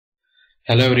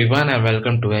Hello everyone and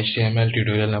welcome to HTML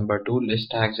tutorial number 2,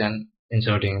 list tags and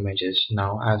inserting images.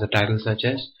 Now, as the title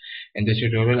suggests, in this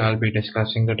tutorial I'll be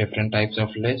discussing the different types of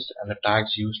lists and the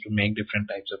tags used to make different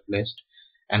types of lists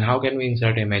and how can we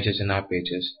insert images in our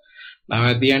pages. Now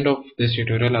at the end of this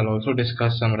tutorial I'll also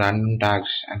discuss some random tags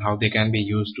and how they can be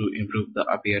used to improve the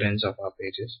appearance of our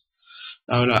pages.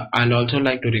 Now I'll also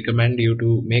like to recommend you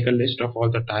to make a list of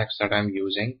all the tags that I'm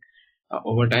using.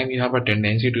 Over time you have a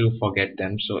tendency to forget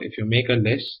them, so if you make a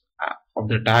list of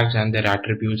the tags and their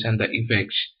attributes and the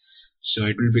effects, so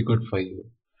it will be good for you.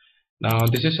 Now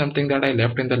this is something that I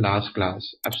left in the last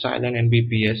class, epsilon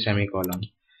NBPS semicolon.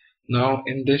 Now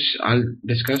in this I'll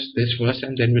discuss this first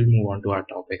and then we'll move on to our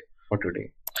topic for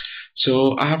today.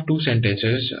 So I have two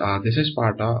sentences. This is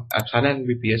Sparta, epsilon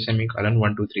NBPS semicolon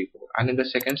 1234, and in the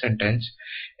second sentence,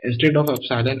 instead of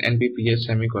epsilon NBPS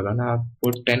semicolon, I have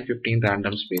put 10-15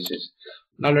 random spaces.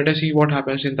 Now let us see what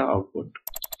happens in the output.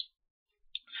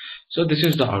 So this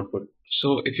is the output.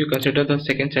 So if you consider the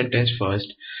second sentence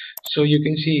first, so you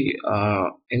can see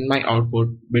in my output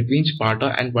between Sparta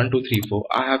and 1234,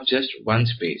 I have just one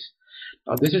space.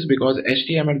 Now this is because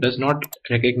HTML does not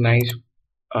recognize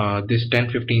this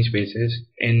 10-15 spaces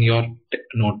in your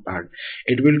notepad.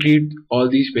 It will treat all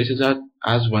these spaces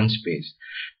as one space.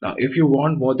 Now if you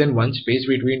want more than one space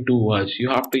between two words, you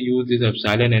have to use this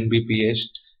epsilon NBPS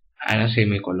and a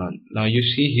semicolon. Now you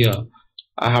see here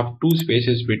I have two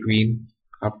spaces between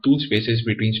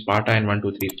Sparta and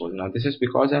 1234. Now this is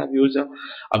because I have used a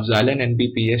epsilon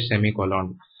NBPS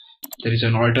semicolon. There is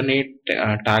an alternate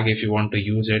tag if you want to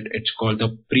use it. It's called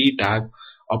the pre tag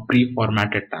or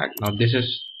pre-formatted tag. Now this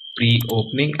is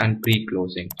pre-opening and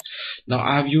pre-closing. Now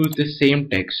I have used the same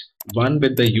text, one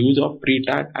with the use of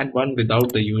pre-tag and one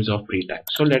without the use of pre-tag.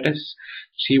 So let us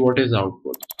see what is the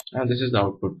output. Now this is the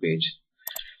output page.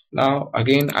 Now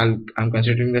again I'm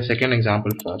considering the second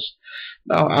example first.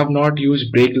 Now I have not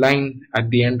used break line at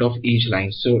the end of each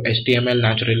line. So HTML,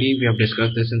 naturally, we have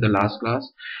discussed this in the last class,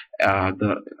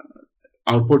 the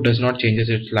output does not changes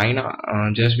its line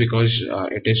just because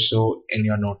it is so in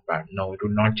your notepad. No, it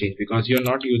will not change because you are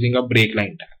not using a break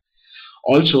line tag.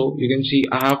 Also, you can see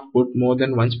I have put more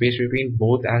than one space between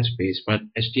both and space, but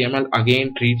HTML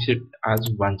again treats it as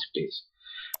one space.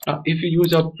 Now if you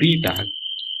use a pre tag,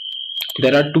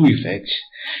 there are two effects.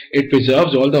 It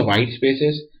preserves all the white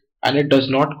spaces and it does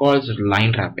not cause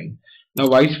line wrapping. Now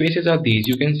white spaces are these.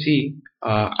 You can see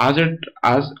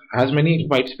as many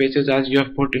white spaces as you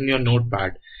have put in your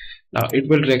notepad. Now it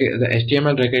will the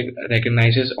HTML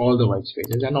recognizes all the white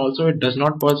spaces, and also it does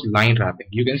not cause line wrapping.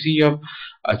 You can see you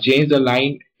have changed the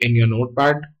line in your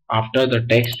notepad after the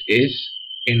text is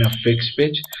in a fixed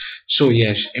pitch. So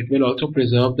yes, it will also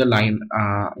preserve the line.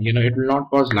 It will not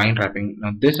cause line wrapping.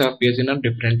 Now this appears in a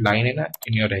different line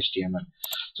in your HTML.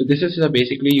 So this is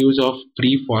basically use of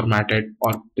pre-formatted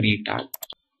or pre-tag.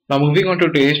 Now moving on to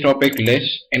today's topic,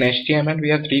 lists. In HTML we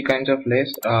have three kinds of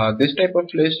lists. This type of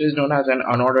list is known as an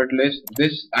unordered list,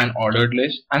 this an ordered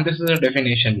list, and this is a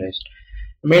definition list.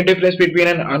 The main difference between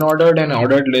an unordered and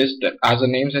ordered list, as the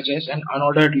name suggests, an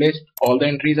unordered list, all the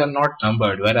entries are not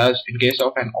numbered, whereas in case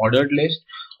of an ordered list,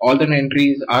 all the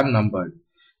entries are numbered.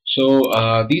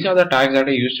 So these are the tags that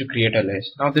I use to create a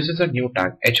list. Now this is a new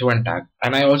tag, h1 tag,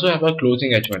 and I also have a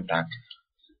closing h1 tag.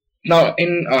 Now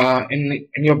in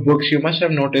your books you must have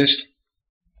noticed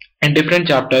in different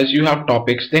chapters you have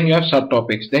topics, then you have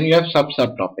subtopics, then you have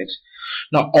subtopics.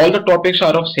 Now all the topics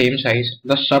are of same size.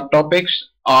 The subtopics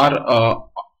are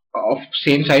of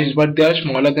same size, but they are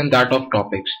smaller than that of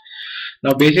topics.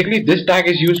 Now basically this tag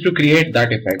is used to create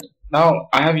that effect. Now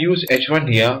I have used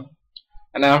h1 here,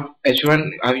 and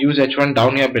I've used h1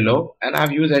 down here below, and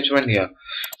I've used h1 here.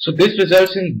 So this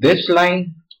results in this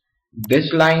line,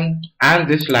 and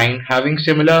this line having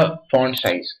similar font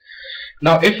size.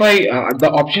 Now if I the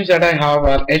options that I have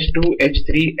are h2,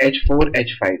 h3, h4,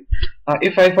 h5. Now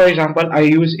if I, for example, I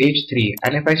use h3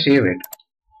 and if I save it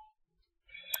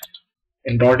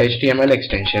in .html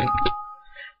extension,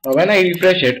 now when I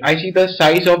refresh it, I see the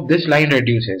size of this line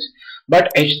reduces,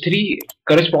 but h3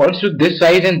 corresponds to this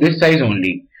size and this size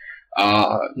only.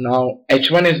 Now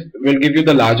h1 will give you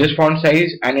the largest font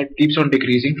size, and it keeps on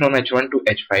decreasing from h1 to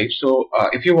h5. So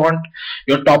if you want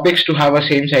your topics to have a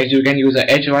same size, you can use a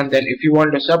h1. Then if you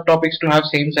want the subtopics to have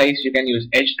same size, you can use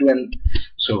h2, and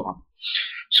so on.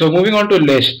 So moving on to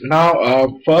list.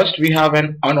 Now first we have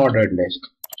an unordered list.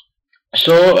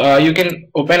 So you can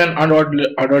open an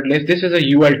unordered list. This is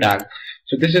a UL tag.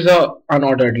 So this is a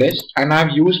unordered list, and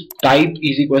I've used type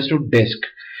is equals to disk.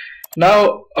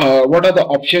 Now what are the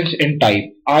options in type?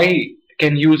 I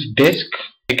can use disk,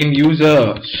 I can use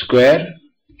a square,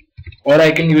 or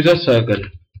I can use a circle.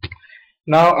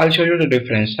 Now I'll show you the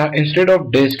difference. Now instead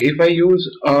of disk, if I use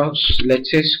a,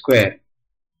 let's say, square,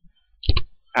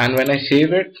 and when I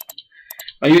save it,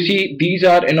 now you see these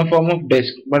are in a form of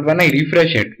disk, but when I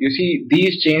refresh it, you see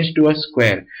these change to a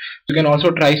square. You can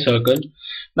also try circle.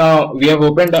 Now we have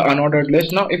opened the unordered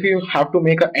list. Now if you have to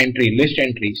make an entry, list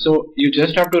entry, so you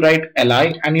just have to write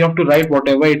li and you have to write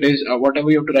whatever it is, whatever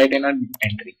you have to write in an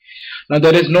entry. Now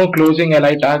there is no closing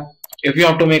li tag. If you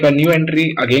have to make a new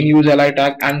entry, again use li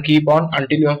tag and keep on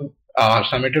until you have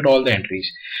submitted all the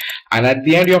entries. And at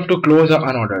the end you have to close the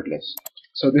unordered list.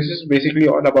 So this is basically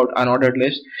all about unordered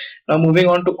list. Now moving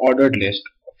on to ordered list.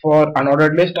 For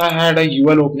unordered list, I had a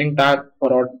UL opening tag.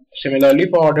 Similarly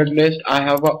for ordered list, I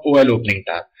have a OL opening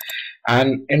tag.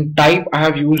 And in type, I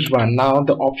have used one. Now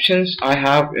the options I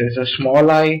have is a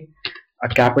small I, a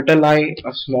capital I,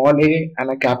 a small a, and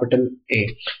a capital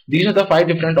A. These are the 5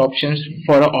 different options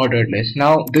for an ordered list.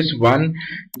 Now this one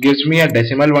gives me a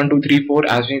decimal 1, 2, 3, 4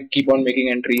 as we keep on making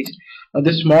entries. Now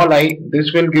this small I,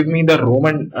 this will give me the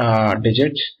Roman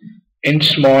digits in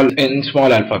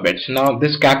small alphabets. Now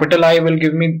this capital I will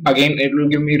give me, again it will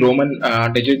give me Roman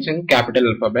digits in capital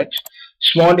alphabets.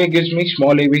 Small a gives me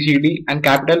small ABCD and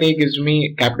capital A gives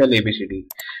me capital ABCD.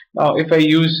 Now if I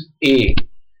use A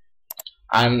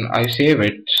and I save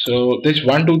it, so this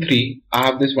 1, 2, 3, I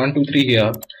have this 1, 2, 3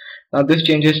 here. Now this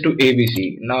changes to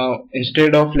ABC. Now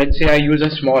instead of, let's say I use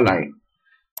a small I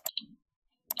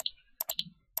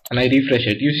and I refresh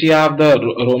it, you see I have the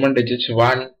Roman digits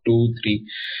 1, 2, 3.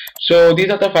 So these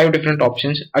are the 5 different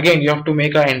options. Again, you have to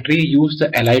make an entry, use the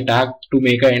li tag to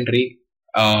make an entry.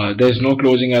 There's no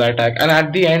closing li tag, and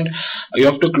at the end you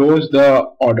have to close the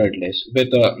ordered list with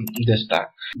this tag.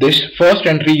 This first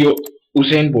entry,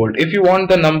 Usain Bolt, if you want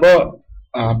the number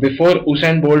before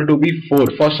Usain Bolt to be 4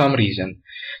 for some reason,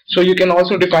 so you can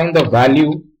also define the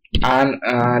value, and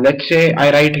let's say I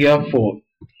write here 4.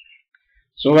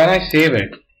 So when I save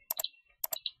it,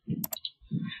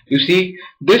 you see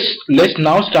this list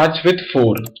now starts with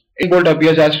 4. Usain Bolt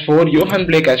appears as 4, Johan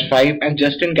Blake as 5, and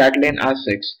Justin Gatlin as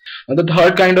 6. Now the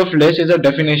third kind of list is a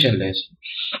definition list.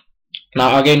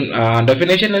 Now again,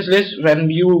 definition list when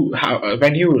you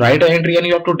write an entry and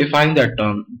you have to define that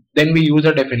term, then we use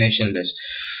a definition list.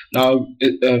 Now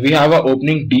we have a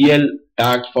opening DL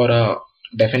tag for a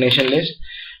definition list.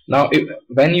 Now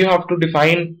when you have to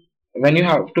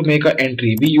make an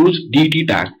entry, we use DT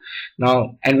tag.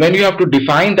 Now, and when you have to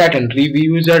define that entry, we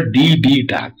use a DD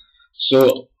tag.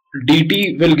 So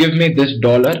DT will give me this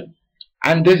dollar,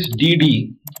 and this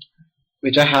DD,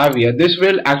 which I have here, this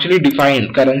will actually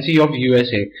define currency of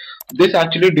USA. This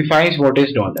actually defines what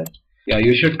is dollar. Yeah,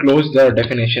 you should close the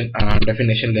definition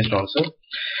list also.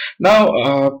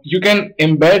 Now you can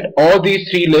embed all these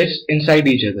 3 lists inside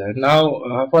each other.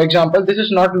 Now for example, this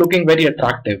is not looking very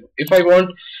attractive. If I want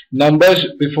numbers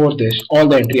before this, all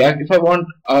the entry, if I want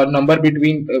a number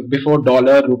between before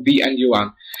dollar, rupee and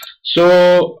yuan,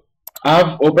 so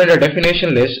I've opened a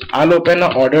definition list. I'll open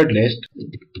an ordered list.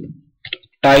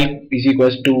 Type is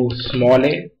equals to small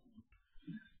a,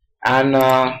 and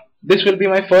this will be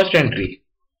my first entry,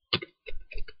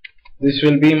 this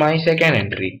will be my second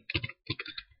entry,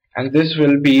 and this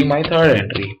will be my third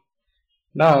entry.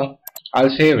 Now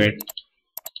I'll save it.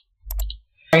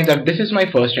 That this is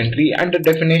my first entry and the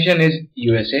definition is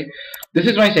USA. This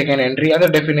is my second entry and the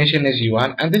definition is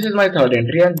yuan, and this is my third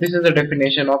entry and this is the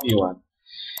definition of yuan.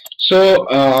 So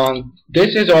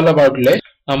this is all about list.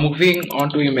 Now moving on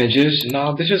to images.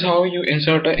 Now this is how you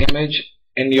insert an image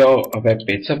in your web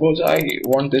page. Suppose I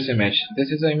want this image.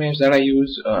 This is the image that I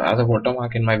use as a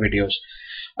watermark in my videos.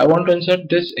 I want to insert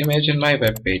this image in my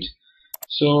web page.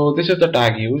 So this is the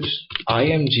tag used,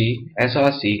 img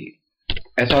src.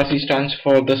 src stands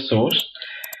for the source,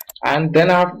 and then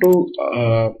I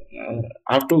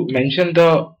have to mention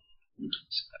the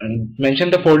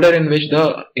folder in which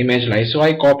the image lies. So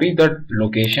I copy the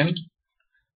location,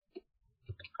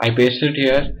 I paste it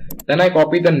here, then I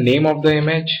copy the name of the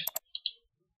image,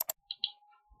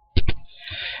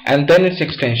 and then its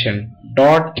extension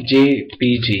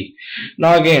 .jpg.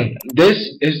 Now again, this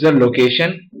is the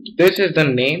location, this is the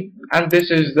name, and this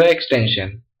is the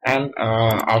extension, and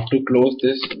I have to close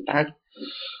this tag,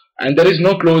 and there is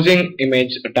no closing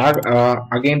image tag.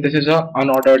 Again, this is a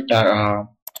unpaired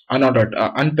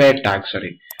tag,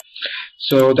 sorry.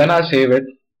 So then I'll save it,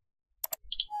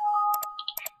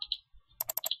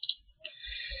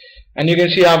 and you can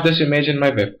see I have this image in my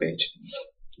web page.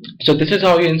 So this is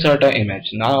how you insert an image.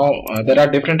 Now there are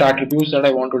different attributes that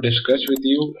I want to discuss with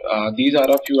you. These are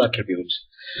a few attributes.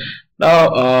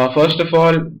 Now first of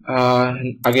all,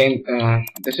 again,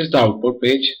 this is the output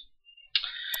page.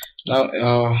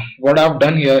 Now what I've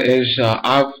done here is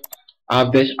I've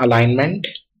have this alignment.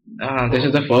 This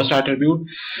is the first attribute.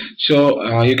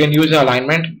 So you can use the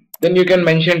alignment. Then you can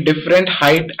mention different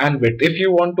height and width. If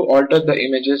you want to alter the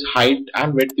image's height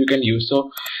and width, you can use.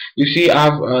 So you see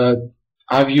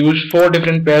I've used 4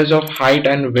 different pairs of height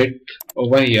and width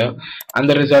over here, and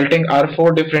the resulting are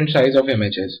 4 different size of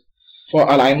images. For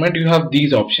alignment, you have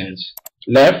these options: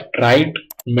 left, right,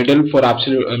 middle for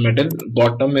absolute middle,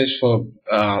 bottom is for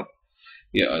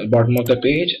bottom of the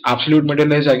page, absolute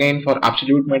middle is again for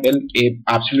absolute middle,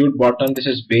 absolute bottom, this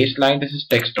is baseline, this is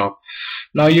text top.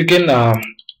 Now you can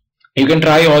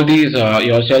try all these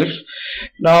yourself.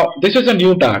 Now this is a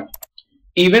new tag.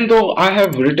 Even though I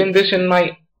have written this in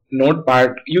my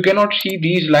notepad, you cannot see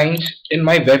these lines in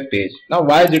my web page. Now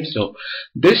why is it so?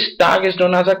 This tag is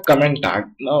known as a comment tag.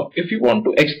 Now if you want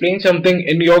to explain something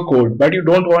in your code but you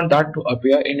don't want that to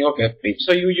appear in your web page,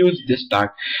 so you use this tag.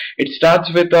 It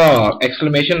starts with a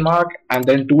exclamation mark and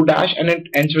then 2 dash and it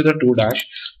ends with a 2 dash.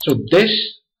 So this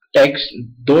text,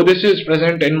 though this is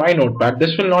present in my notepad,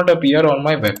 this will not appear on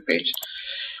my web page.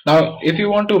 Now if you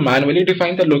want to manually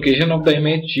define the location of the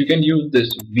image, you can use this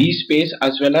V space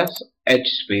as well as H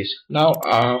space. Now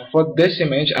for this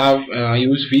image I've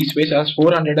used V space as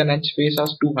 400 and H space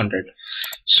as 200.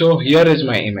 So here is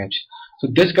my image. So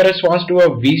this corresponds to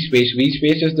a V space. V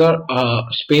space is the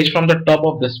space from the top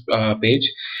of this page,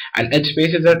 and H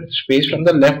space is the space from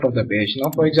the left of the page.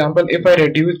 Now for example, if I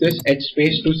reduce this H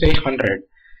space to say 100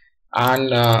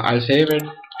 and I'll save it.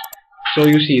 So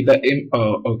you see the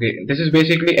okay, this is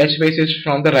basically H space is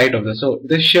from the right of this, so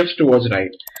this shifts towards right.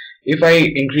 If I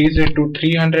increase it to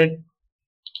 300,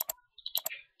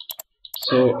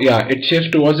 so yeah, it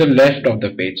shifts towards the left of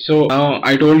the page. So now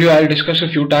I told you I'll discuss a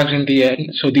few tags in the end.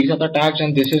 So these are the tags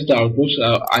and this is the outputs.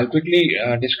 I'll quickly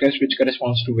discuss which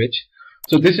corresponds to which.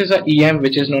 So this is a EM,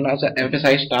 which is known as an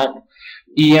emphasize tag.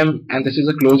 EM, and this is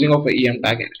a closing of a EM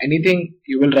tag. Anything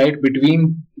you will write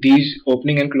between these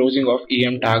opening and closing of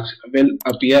EM tags will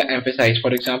appear emphasized.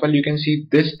 For example, you can see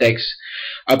this text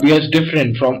appears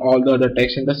different from all the other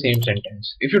text in the same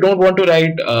sentence. If you don't want to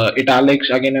write italics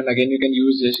again and again, you can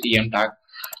use this EM tag.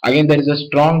 Again, there is a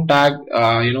strong tag.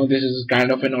 This is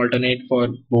kind of an alternate for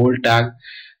bold tag.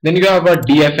 Then you have a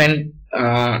DFN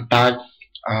tag.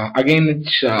 Again,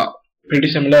 it's pretty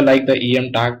similar like the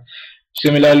EM tag.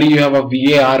 Similarly, you have a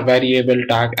VAR variable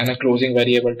tag and a closing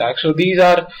variable tag. So these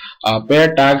are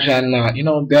paired tags, and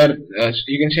they're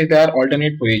you can say they are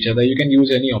alternate for each other. You can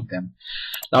use any of them.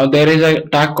 Now there is a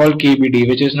tag called KBD,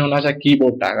 which is known as a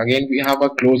keyboard tag. Again, we have a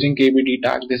closing KBD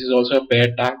tag. This is also a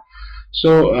paired tag.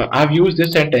 So I've used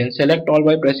this sentence: select all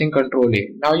by pressing Ctrl A.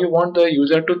 Now you want the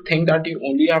user to think that you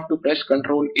only have to press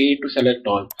Ctrl A to select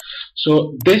all.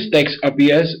 So this text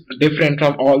appears different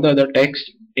from all the other text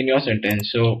in your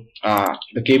sentence. So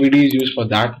the KBD is used for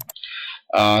that.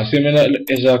 Similar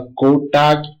is a code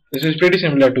tag. This is pretty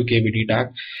similar to KBD tag.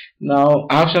 Now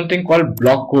I have something called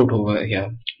block quote over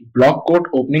here. Block quote,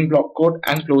 opening block quote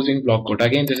and closing block quote.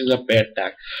 Again, this is a paired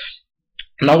tag.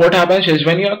 Now what happens is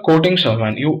when you are quoting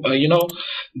someone,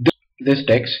 this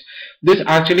text, this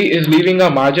actually is leaving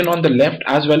a margin on the left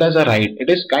as well as a right. It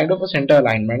is kind of a center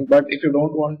alignment, but if you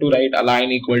don't want to write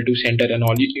align equal to center and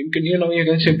all, you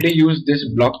can simply use this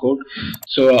block quote.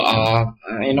 So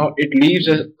it leaves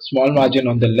a small margin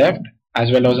on the left as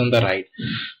well as on the right.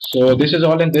 So this is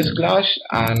all in this class,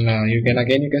 and you can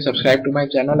subscribe to my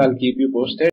channel. I'll keep you posted.